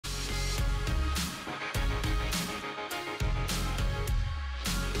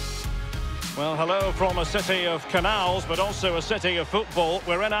Well, hello from a city of canals, but also a city of football.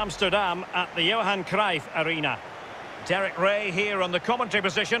 We're in Amsterdam at the Johan Cruijff Arena. Derek Ray here on the commentary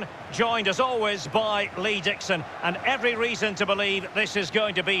position, joined as always by Lee Dixon, and every reason to believe this is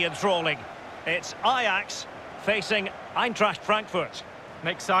going to be enthralling. It's Ajax facing Eintracht Frankfurt. I'm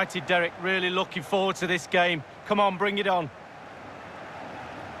excited, Derek. Really looking forward to this game. Come on, bring it on.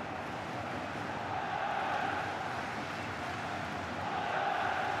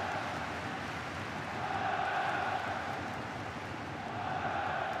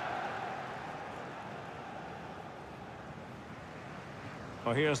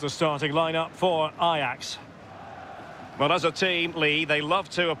 Well, here's the starting lineup for Ajax. Well, as a team, Lee, they love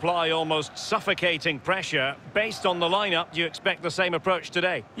to apply almost suffocating pressure. Based on the lineup, do you expect the same approach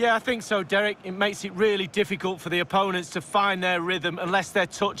today? Yeah, I think so, Derek. It makes it really difficult for the opponents to find their rhythm unless their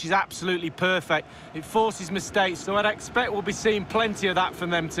touch is absolutely perfect. It forces mistakes, so I'd expect we'll be seeing plenty of that from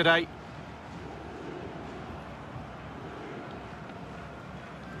them today.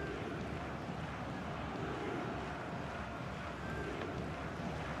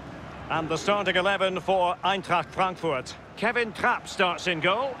 And the starting 11 for Eintracht Frankfurt. Kevin Trapp starts in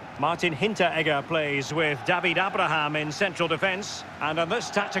goal. Martin Hinteregger plays with David Abraham in central defence. And in this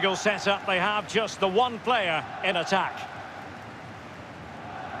tactical setup, they have just the one player in attack.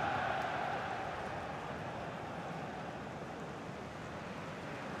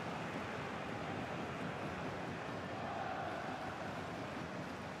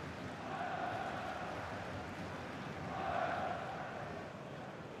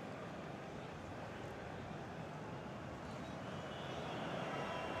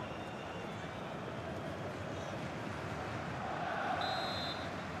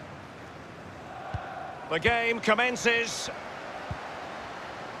 The game commences.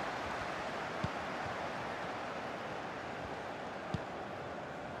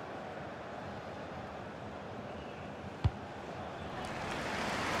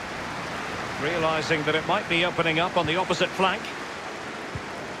 Realising that it might be opening up on the opposite flank.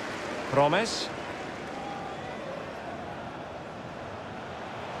 Promise.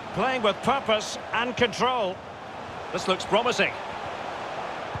 Playing with purpose and control. This looks promising.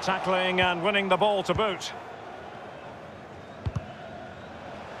 Tackling and winning the ball to boot.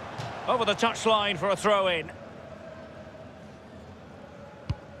 Over the touchline for a throw-in.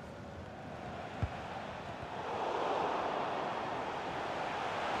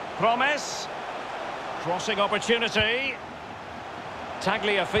 Promise. Crossing opportunity.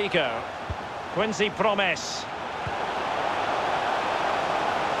 Tagliafico. Quincy Promise.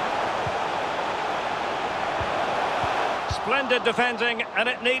 Splendid defending, and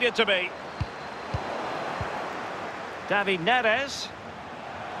it needed to be. David Neres.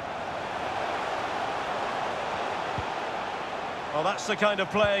 Well, that's the kind of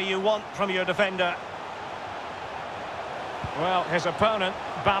play you want from your defender. Well, his opponent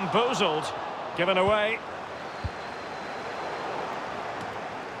bamboozled, given away.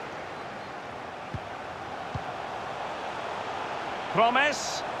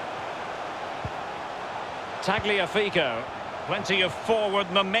 Promise. Tagliafico. Plenty of forward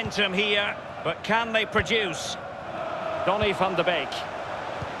momentum here, but can they produce? Donny van de Beek.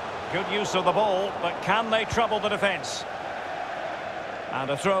 Good use of the ball, but can they trouble the defence? And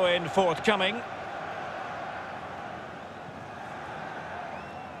a throw-in forthcoming.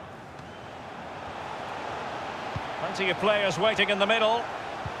 Plenty of players waiting in the middle.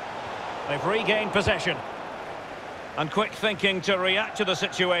 They've regained possession. And quick thinking to react to the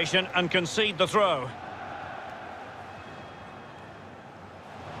situation and concede the throw.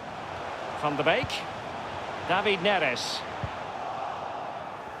 Van de Beek. David Neres.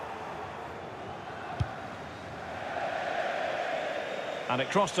 And it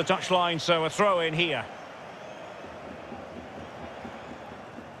crossed the touchline, so a throw in here.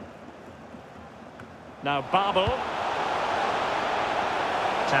 Now Babel.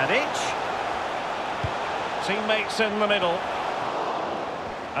 Tadic. Teammates in the middle.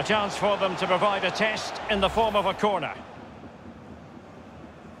 A chance for them to provide a test in the form of a corner.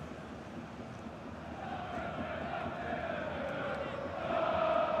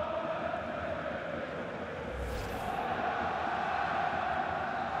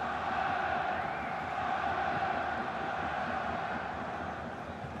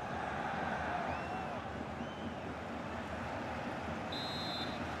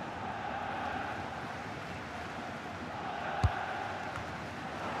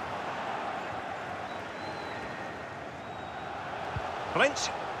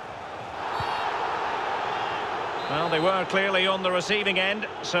 Flint. Well, they were clearly on the receiving end,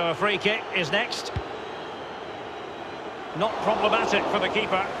 so a free kick is next. Not problematic for the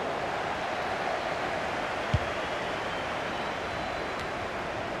keeper.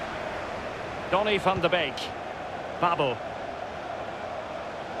 Donny van de Beek. Babel.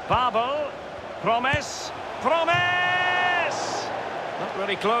 Babel. Promes. Promes! Not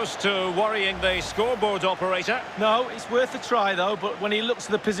really close to worrying the scoreboard operator. No, it's worth a try, though, but when he looks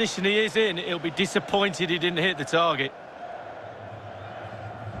at the position he is in, he'll be disappointed he didn't hit the target.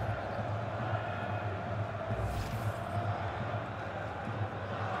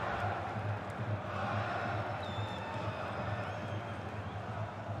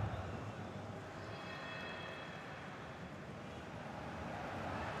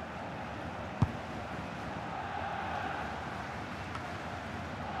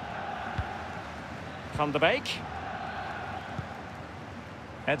 Van de Beek.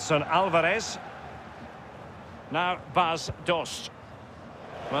 Edson Alvarez. Now Bas Dost.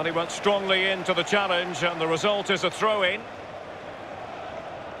 Well, he went strongly into the challenge and the result is a throw-in.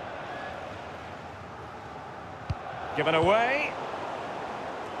 Given away.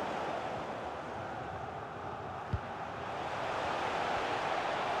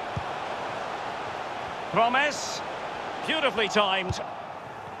 Promes. Beautifully timed.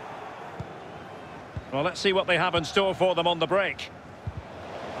 Well, let's see what they have in store for them on the break.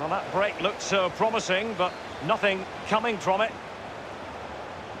 Well, that break looked so promising, but nothing coming from it.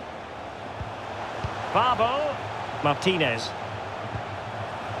 Babel. Martinez.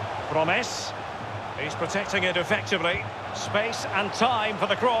 Promes. He's protecting it effectively. Space and time for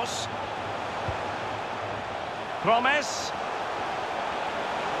the cross. Promes.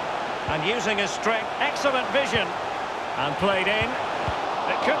 And using his strength, excellent vision. And played in.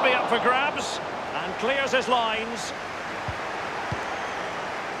 It could be up for grabs. And clears his lines.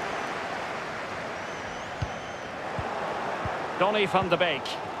 Donny van de Beek.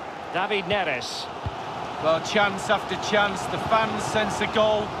 David Neres. Well, chance after chance. The fans sense a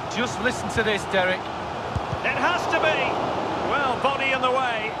goal. Just listen to this, Derek. It has to be. Well, body in the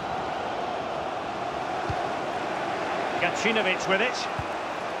way. Gacinovic with it.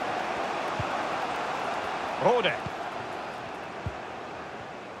 Rode.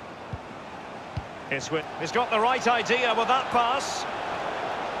 He's got the right idea with that pass.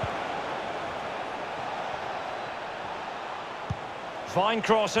 Fine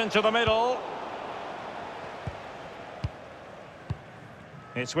cross into the middle.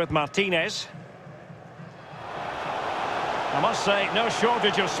 It's with Martinez. I must say, no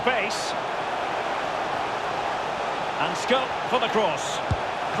shortage of space. And scope for the cross.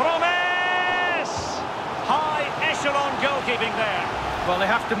 Promes! High echelon goalkeeping there. Well, they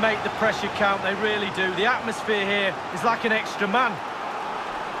have to make the pressure count, they really do. The atmosphere here is like an extra man.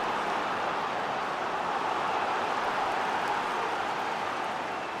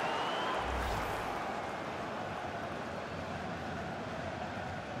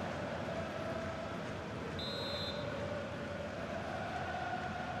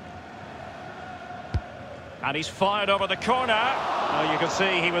 And he's fired over the corner. Well, you can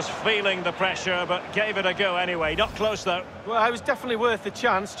see he was feeling the pressure, but gave it a go anyway. Not close, though. Well, it was definitely worth the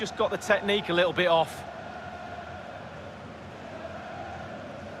chance, just got the technique a little bit off.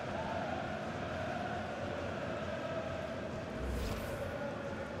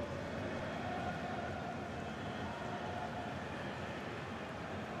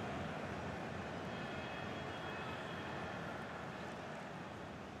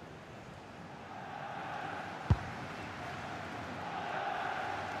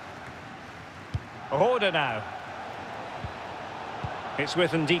 Rode now. It's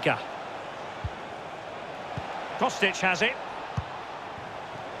with Ndika. Kostic has it.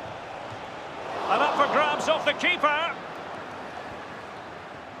 And up for grabs off the keeper.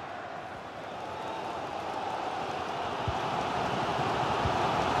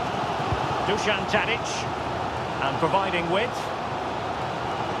 Dusan Tadic. And providing width.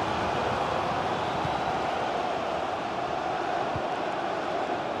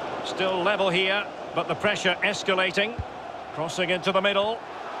 Still level here, but the pressure escalating. Crossing into the middle.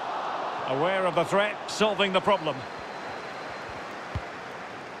 Aware of the threat, solving the problem.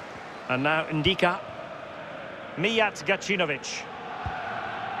 And now Ndika. Mijat Gacinovic.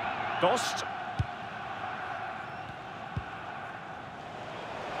 Dost.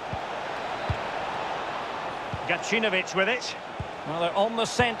 Gacinovic with it. Well, they're on the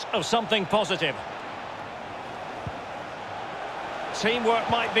scent of something positive. Teamwork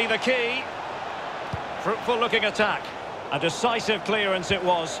might be the key. Fruitful looking attack. A decisive clearance it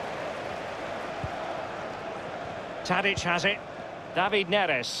was. Tadic has it. David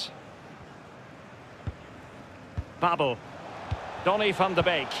Neres. Babel. Donny van de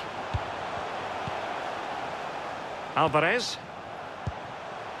Beek. Alvarez.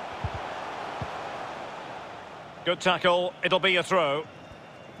 Good tackle. It'll be a throw.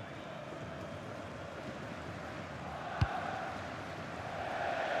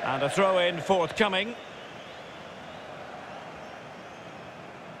 And a throw-in forthcoming.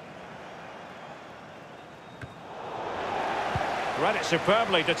 Read it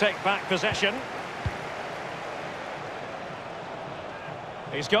superbly to take back possession.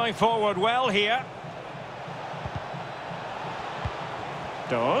 He's going forward well here.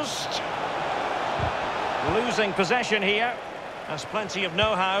 Dost. Losing possession here. Has plenty of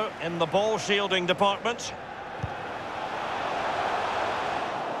know-how in the ball shielding department.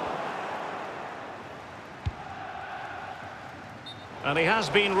 And he has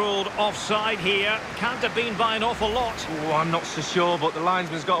been ruled offside here. Can't have been by an awful lot. Oh, I'm not so sure, but the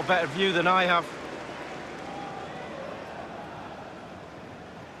linesman's got a better view than I have.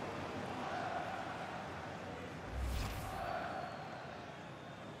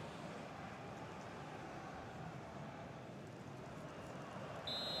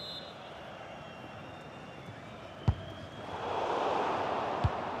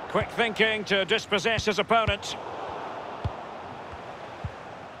 Quick thinking to dispossess his opponent.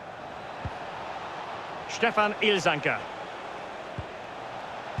 Stefan Ilzanker.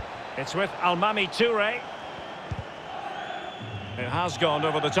 It's with Almami Toure. It has gone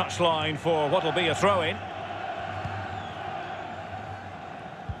over the touchline for what will be a throw-in.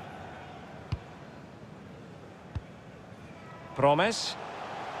 Promes.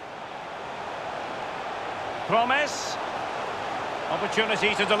 Promes.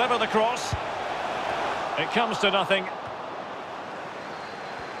 Opportunity to deliver the cross. It comes to nothing.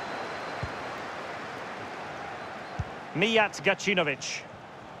 Mijat Gacinovic.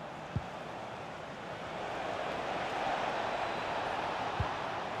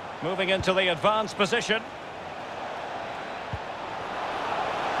 Moving into the advanced position.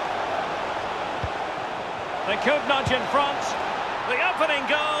 They could nudge in front. The opening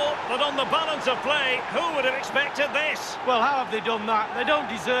goal, but on the balance of play, who would have expected this? Well, how have they done that? They don't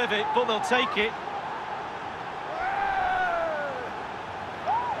deserve it, but they'll take it.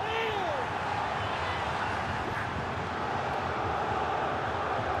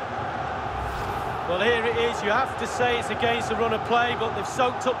 Well, here it is. You have to say it's against the run of play, but they've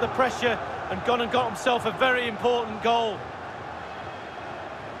soaked up the pressure and gone and got themselves a very important goal.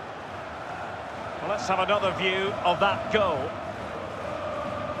 Well, let's have another view of that goal.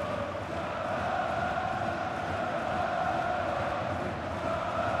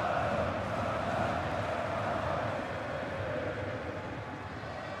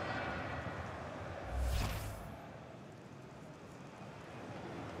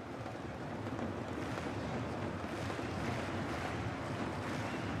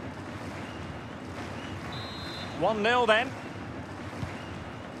 One 0 then.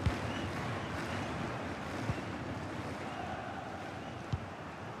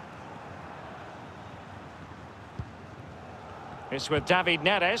 It's with David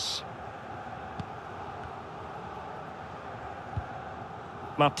Neres.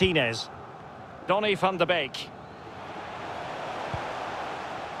 Martinez. Donny van de Beek.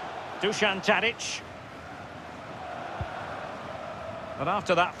 Dusan Tadic. But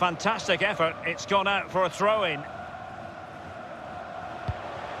after that fantastic effort, it's gone out for a throw-in.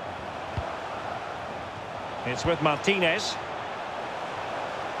 It's with Martinez.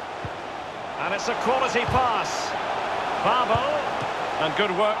 And it's a quality pass. Babel. And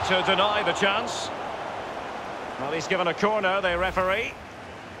good work to deny the chance. Well, he's given a corner, the referee.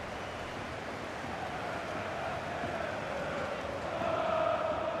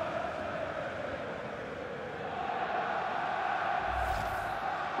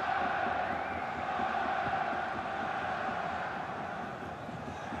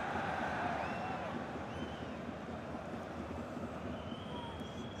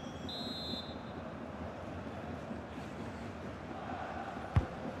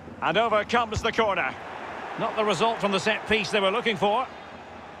 And over comes the corner. Not the result from the set piece they were looking for.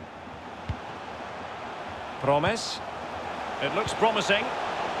 Promes. It looks promising.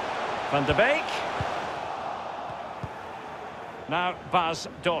 Van de Beek. Now Bas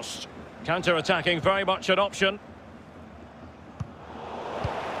Dost. Counter-attacking, very much an option.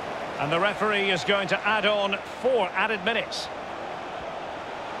 And the referee is going to add on 4 added minutes.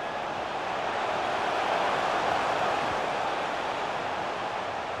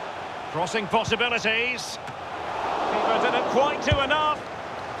 Crossing possibilities. Keeper didn't quite do enough.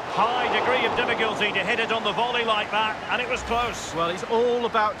 High degree of difficulty to hit it on the volley like that, and it was close. Well, it's all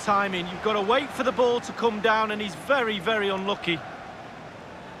about timing. You've got to wait for the ball to come down, and he's very, very unlucky.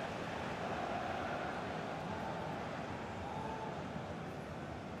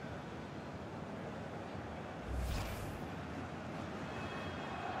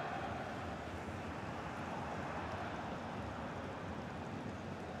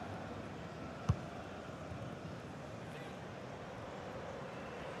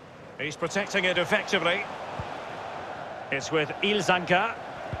 He's protecting it effectively. It's with Ilzanka.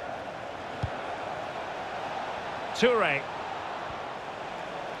 Toure.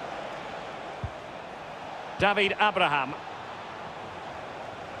 David Abraham.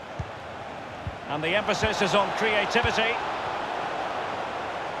 And the emphasis is on creativity.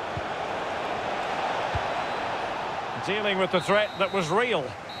 Dealing with the threat that was real.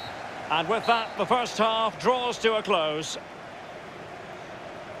 And with that, the first half draws to a close.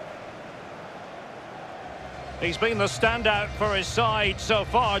 He's been the standout for his side so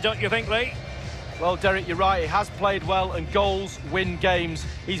far, don't you think, Lee? Well, Derek, you're right. He has played well, and goals win games.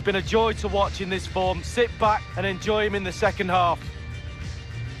 He's been a joy to watch in this form. Sit back and enjoy him in the second half.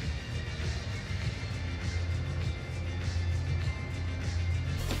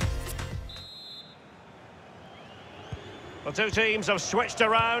 The two teams have switched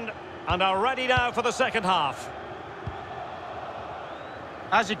around and are ready now for the second half.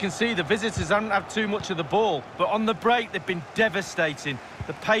 As you can see, the visitors haven't had too much of the ball, but on the break they've been devastating.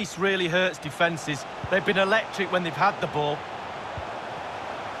 The pace really hurts defences. They've been electric when they've had the ball.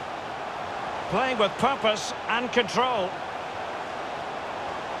 Playing with purpose and control.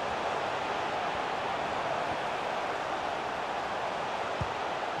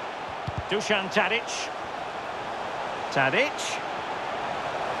 Dusan Tadic. Tadic.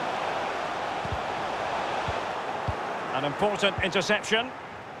 An important interception.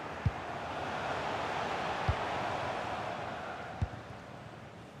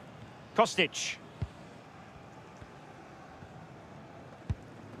 Kostic.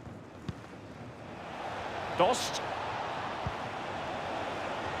 Dost.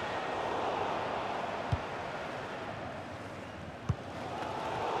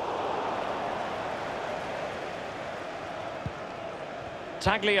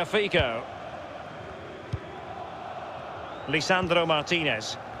 Tagliafico. Lisandro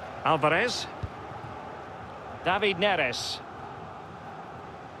Martinez. Alvarez. David Neres.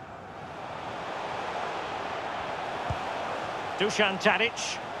 Dusan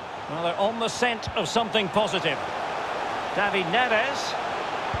Tadic. Well, they're on the scent of something positive. David Neres.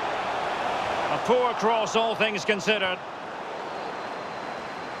 A poor cross, all things considered.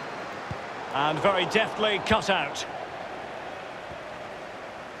 And very deftly cut out.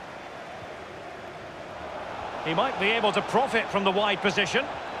 He might be able to profit from the wide position.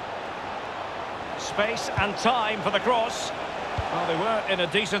 Space and time for the cross. Well, they were in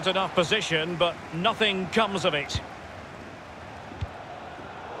a decent enough position, but nothing comes of it.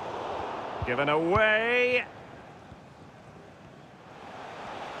 Given away.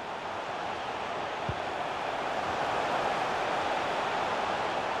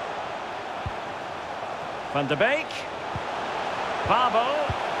 Van de Beek.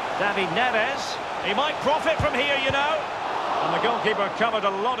 Babel. David Neres. He might profit from here, you know. And the goalkeeper covered a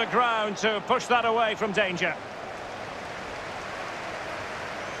lot of ground to push that away from danger.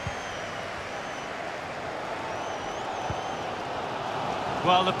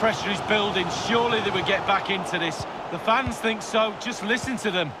 Well, the pressure is building. Surely they would get back into this. The fans think so. Just listen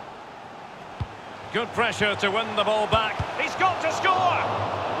to them. Good pressure to win the ball back. He's got to score!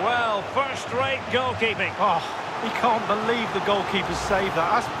 Well, first-rate goalkeeping. Oh, he can't believe the goalkeeper saved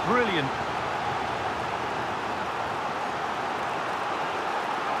that. That's brilliant.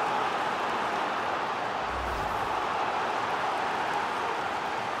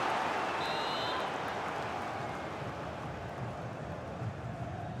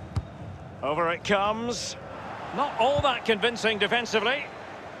 Over it comes. Not all that convincing defensively.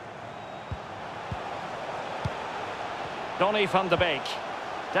 Donny van de Beek.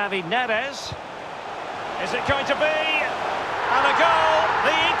 David Neres. Is it going to be? And a goal!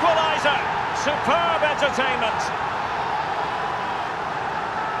 The equaliser! Superb entertainment!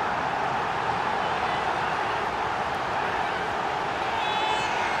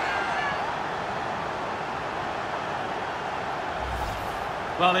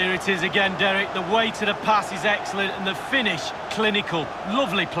 Well, here it is again, Derek. The way to the pass is excellent and the finish, clinical.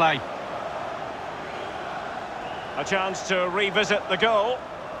 Lovely play. A chance to revisit the goal.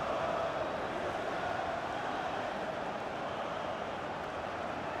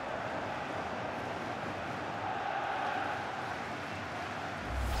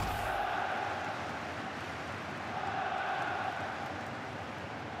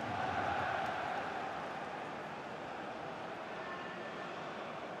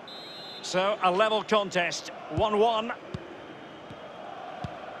 So, a level contest, 1-1.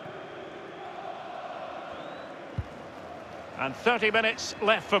 And 30 minutes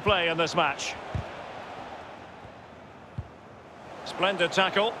left for play in this match. Splendid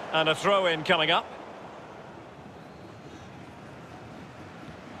tackle and a throw-in coming up.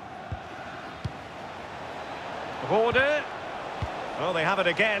 Border. Oh, they have it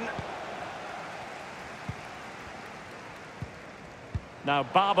again. Now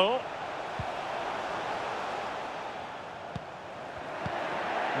Babel.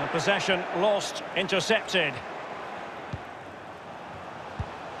 And possession lost, intercepted.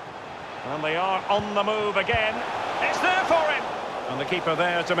 And they are on the move again. It's there for him. And the keeper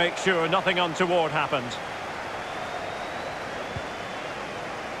there to make sure nothing untoward happened.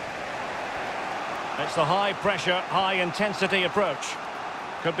 It's the high-pressure, high-intensity approach.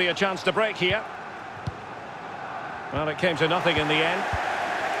 Could be a chance to break here. Well, it came to nothing in the end.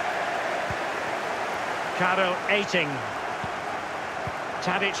 Karel Eiting.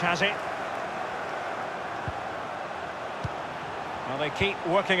 Tadic has it. Well, they keep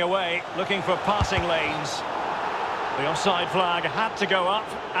working away, looking for passing lanes. The offside flag had to go up,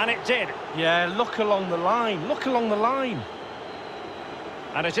 and it did. Yeah, look along the line. Look along the line.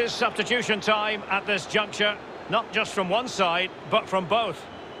 And it is substitution time at this juncture, not just from one side, but from both.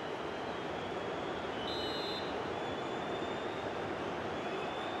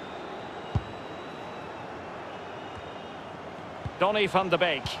 Donny van de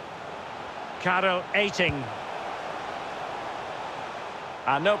Beek. Karel Eiting.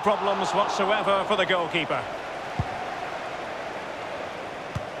 And no problems whatsoever for the goalkeeper.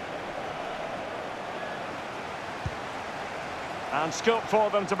 And scope for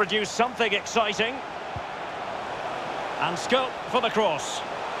them to produce something exciting. And scope for the cross.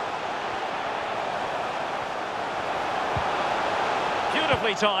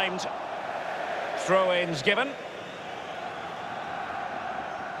 Beautifully timed. Throw-ins given.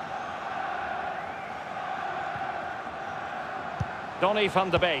 Donny van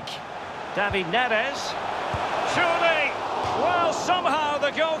de Beek. David Neres. Surely! Well, somehow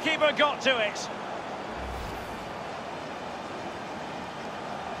the goalkeeper got to it.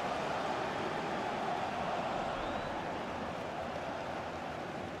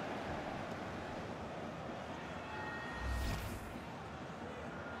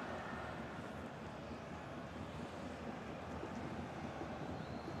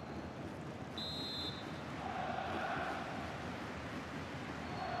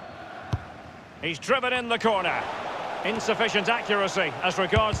 He's driven in the corner. Insufficient accuracy as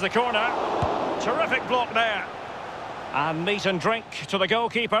regards the corner. Terrific block there. And meat and drink to the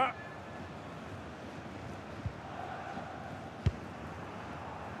goalkeeper.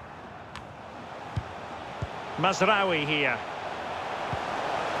 Mazraoui here.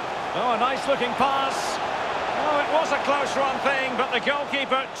 Oh, a nice looking pass. Oh, it was a close run thing, but the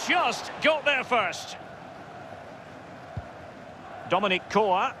goalkeeper just got there first. Dominic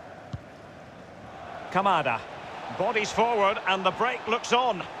Koa. Kamada. Bodies forward and the break looks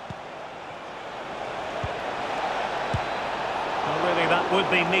on. Well, really, that would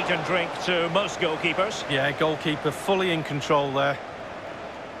be meat and drink to most goalkeepers. Yeah, goalkeeper fully in control there.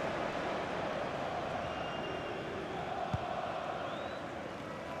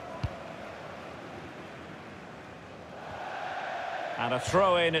 And a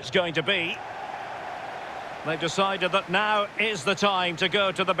throw-in it's going to be. They've decided that now is the time to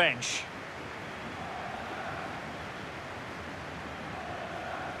go to the bench.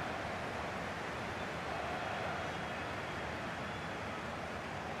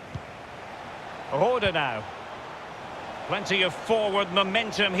 Order now. Plenty of forward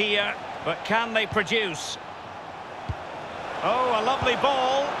momentum here, but can they produce? Oh, a lovely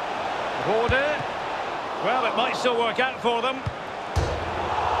ball. Order. Well, it might still work out for them.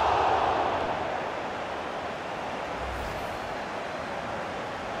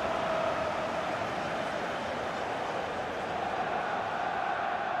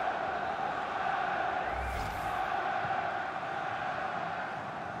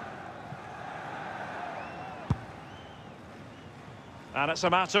 And it's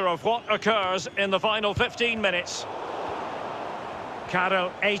a matter of what occurs in the final 15 minutes.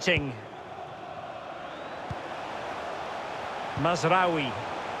 Karel Eiting. Mazraoui.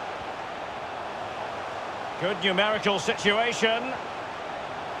 Good numerical situation.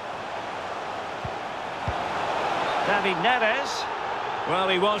 David Neres. Well,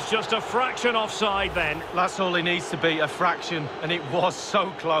 he was just a fraction offside then. That's all he needs to be, a fraction, and it was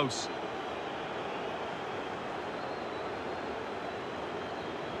so close.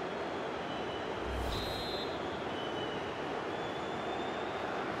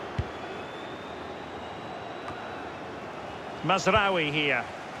 Mazraoui here.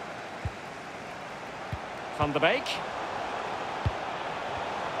 Van de Beek.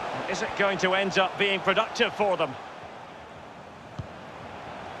 Is it going to end up being productive for them?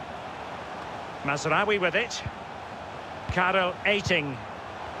 Mazraoui with it. Karel Eiting.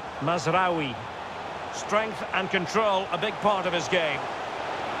 Mazraoui. Strength and control, a big part of his game.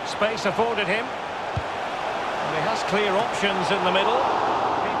 Space afforded him. And he has clear options in the middle.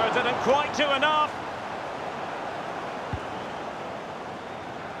 Keeper didn't quite do enough.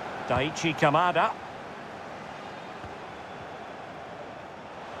 Daichi Kamada.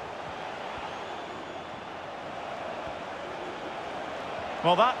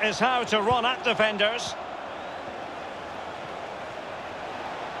 Well, that is how to run at defenders.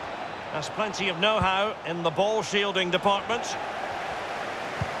 Has plenty of know-how in the ball shielding department.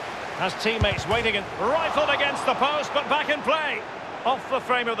 Has teammates waiting and rifled against the post, but back in play. Off the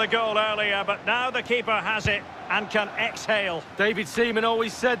frame of the goal earlier, but now the keeper has it and can exhale. David Seaman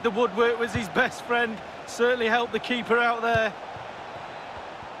always said the woodwork was his best friend. Certainly helped the keeper out there.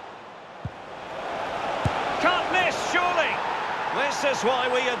 Can't miss, surely. This is why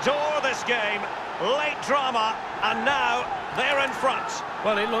we adore this game. Late drama, and now they're in front.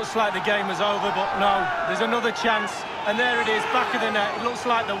 Well, it looks like the game was over, but no, there's another chance. And there it is, back of the net. It looks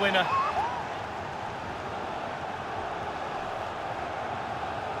like the winner.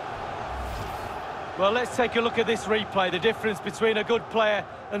 Well, let's take a look at this replay. The difference between a good player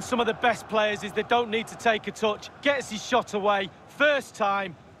and some of the best players is they don't need to take a touch. Gets his shot away, first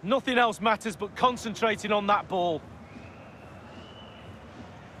time. Nothing else matters but concentrating on that ball.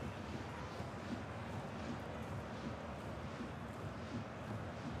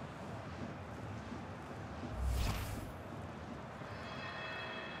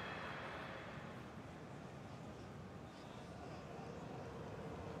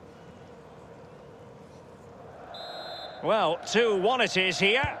 Well, 2-1 it is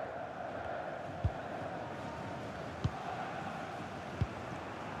here.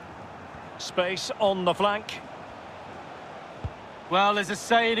 Space on the flank. Well, there's a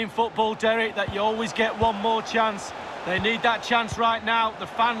saying in football, Derek, that you always get one more chance. They need that chance right now. The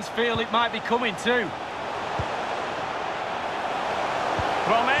fans feel it might be coming too.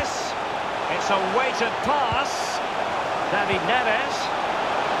 Promise. It's a weighted pass. David Neres.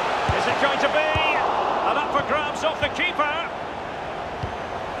 Is it going to be? And up for grabs off the keeper.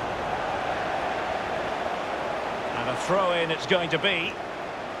 And a throw-in it's going to be.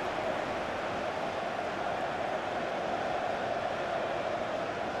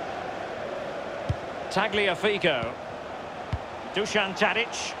 Tagliafico. Dusan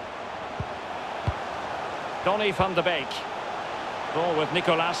Tadic. Donny van de Beek. Ball with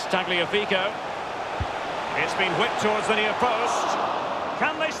Nicolas Tagliafico. It's been whipped towards the near post.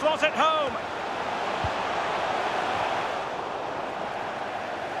 Can they slot it home?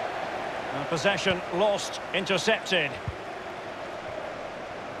 Possession lost, intercepted.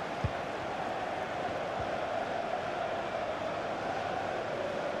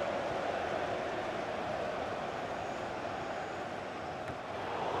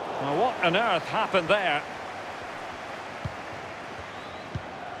 Well, what on earth happened there?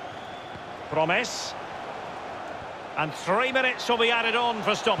 Promise. And 3 minutes will be added on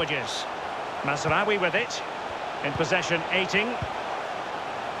for stoppages. Mazraoui with it. In possession, Eiting.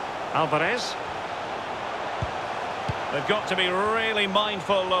 Alvarez. They've got to be really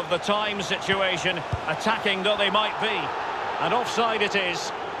mindful of the time situation, attacking though they might be. And offside it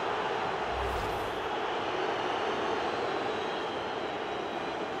is.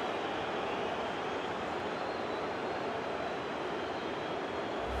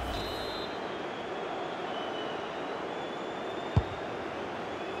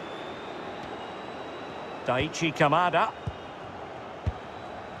 Daichi Kamada.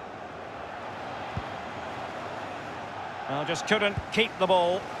 Well, just couldn't keep the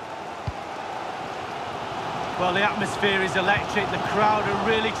ball. Well, the atmosphere is electric. The crowd are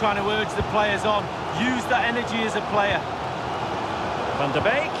really trying to urge the players on. Use that energy as a player. Van de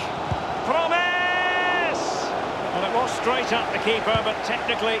Beek. Promise! Well, it was straight at the keeper, but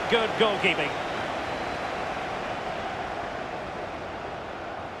technically good goalkeeping.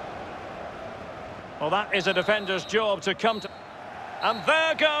 Well, that is a defender's job to come to... And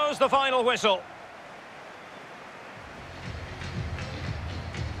there goes the final whistle.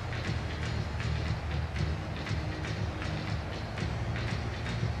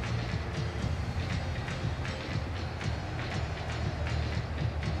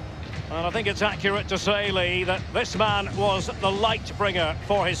 And I think it's accurate to say, Lee, that this man was the light bringer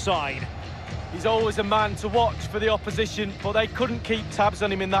for his side. He's always a man to watch for the opposition, but they couldn't keep tabs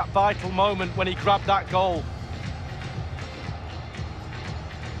on him in that vital moment when he grabbed that goal.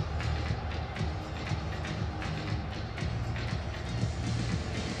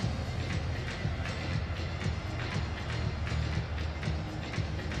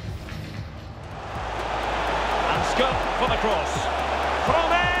 And scope for the cross.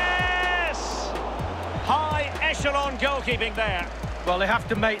 Promise! echelon goalkeeping there. Well, they have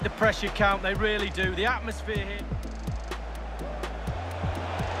to make the pressure count, they really do. The atmosphere here...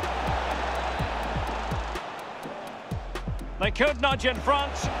 They could nudge in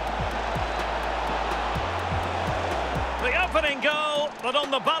front. The opening goal, but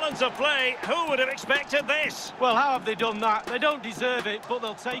on the balance of play, who would have expected this? Well, how have they done that? They don't deserve it, but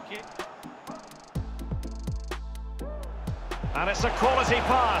they'll take it. And it's a quality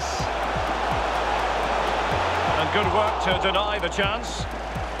pass. And good work to deny the chance.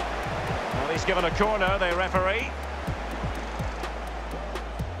 Well, he's given a corner, the referee.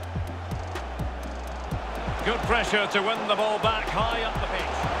 Good pressure to win the ball back high up the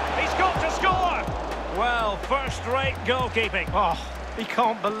pitch. He's got to score! Well, first-rate goalkeeping. Oh, he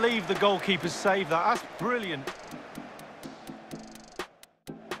can't believe the goalkeeper saved that. That's brilliant.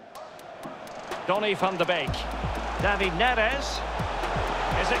 Donny van de Beek. David Neres.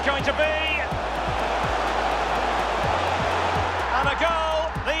 Is it going to be? And a goal,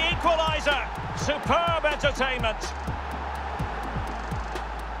 the equaliser. Superb entertainment.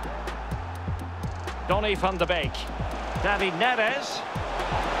 Donny van de Beek. David Neres.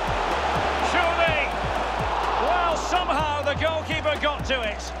 Surely. Well, somehow the goalkeeper got to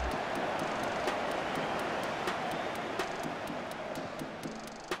it.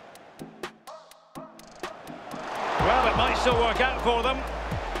 Well, it might still work out for them.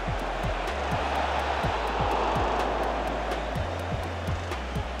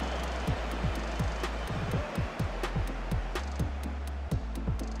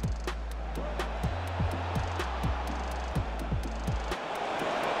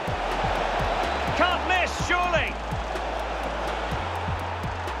 Can't miss, surely.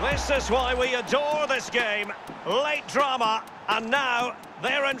 This is why we adore this game. Late drama, and now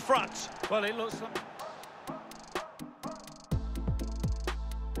they're in front. Well, it looks like...